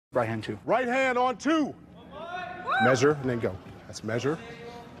Right hand two. Right hand on two. Measure and then go. That's measure.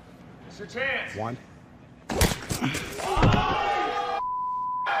 It's your chance. One. He's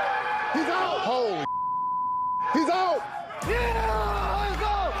out. Holy. He's out. Yeah! Let's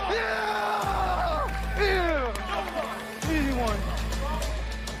go! Yeah! Yeah! Easy one.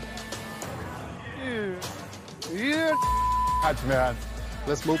 Yeah. Yeah. That's man.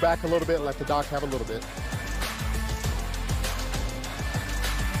 Let's move back a little bit and let the doc have a little bit.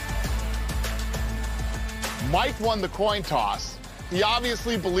 Mike won the coin toss. He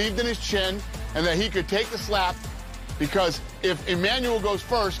obviously believed in his chin and that he could take the slap because if Emmanuel goes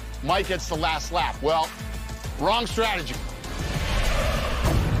first, Mike gets the last slap. Well, wrong strategy.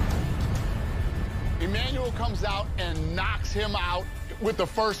 Emmanuel comes out and knocks him out with the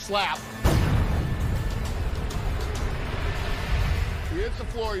first slap. He hits the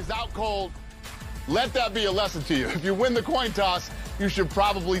floor, he's out cold. Let that be a lesson to you. If you win the coin toss, you should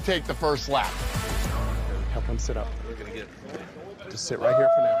probably take the first slap. Help him sit up. Just sit right here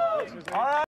for now. All right.